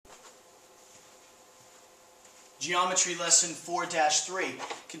Geometry lesson 4-3.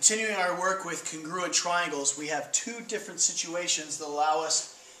 Continuing our work with congruent triangles, we have two different situations that allow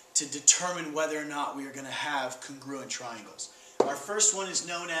us to determine whether or not we are going to have congruent triangles. Our first one is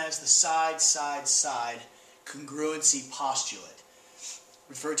known as the side-side-side congruency postulate,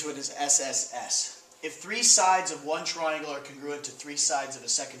 referred to it as SSS. If three sides of one triangle are congruent to three sides of a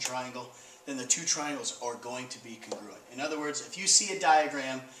second triangle, then the two triangles are going to be congruent. In other words, if you see a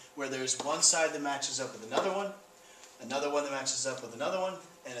diagram where there's one side that matches up with another one that matches up with another one,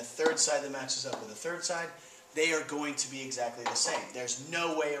 and a third side that matches up with a third side, they are going to be exactly the same. There's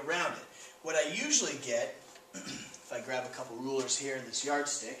no way around it. What I usually get, if I grab a couple rulers here and this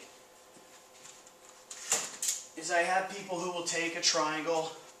yardstick, is I have people who will take a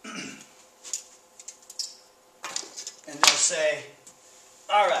triangle and they'll say,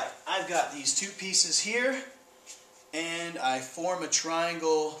 alright, I've got these two pieces here, and I form a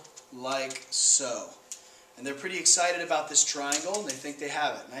triangle like so. And they're pretty excited about this triangle, and they think they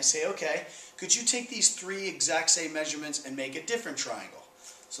have it. And I say, okay, could you take these three exact same measurements and make a different triangle?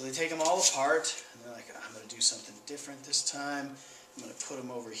 So they take them all apart, and they're like, I'm going to do something different this time. I'm going to put them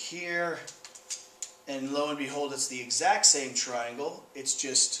over here. And lo and behold, it's the exact same triangle. It's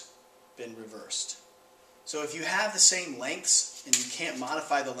just been reversed. So if you have the same lengths and you can't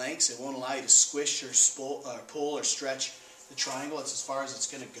modify the lengths, it won't allow you to squish or pull or stretch the triangle. It's as far as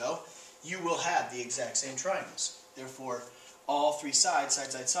it's going to go. You will have the exact same triangles. Therefore, all three sides,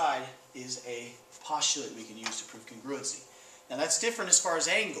 side, side, side, is a postulate we can use to prove congruency. Now that's different as far as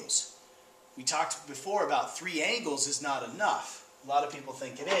angles. We talked before about three angles is not enough. A lot of people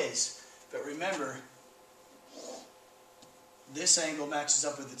think it is, but remember, this angle matches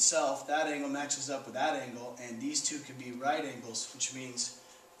up with itself, that angle matches up with that angle, and these two can be right angles, which means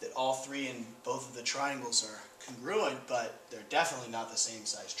that all three in both of the triangles are congruent, but they're definitely not the same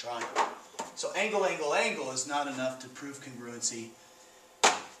size triangle. So angle, angle, angle is not enough to prove congruency,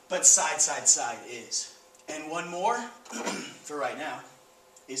 but side, side, side is. And one more, for right now,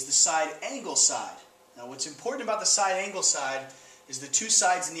 is the side, angle, side. Now what's important about the side, angle, side is the two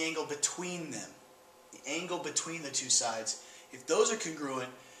sides and the angle between them. The angle between the two sides. If those are congruent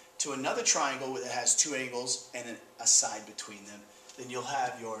to another triangle that has two angles and a side between them, then you'll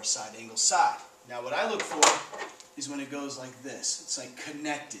have your side, angle, side. Now what I look for is when it goes like this. It's like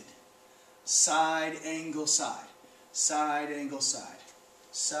connected. Side, angle, side. Side, angle, side.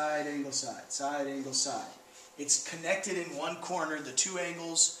 Side, angle, side. Side, angle, side. It's connected in one corner. The two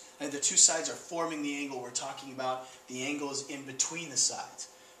angles, and the two sides are forming the angle we're talking about. The angle is in between the sides.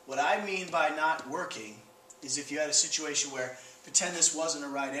 What I mean by not working is if you had a situation where, pretend this wasn't a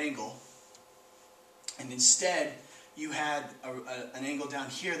right angle, and instead you had an angle down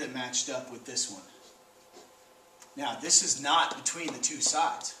here that matched up with this one. Now, this is not between the two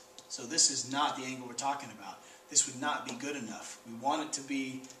sides, so this is not the angle we're talking about. This would not be good enough. We want it to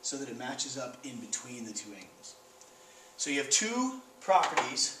be so that it matches up in between the two angles. So you have two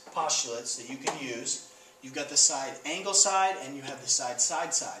properties, postulates, that you can use. You've got the side, angle, side, and you have the side,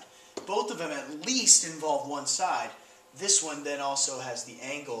 side, side. Both of them at least involve one side. This one then also has the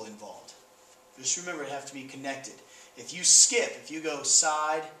angle involved. Just remember, it has to be connected. If you skip, if you go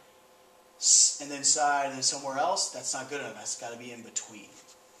side, and then somewhere else, that's not good enough. It's got to be in between.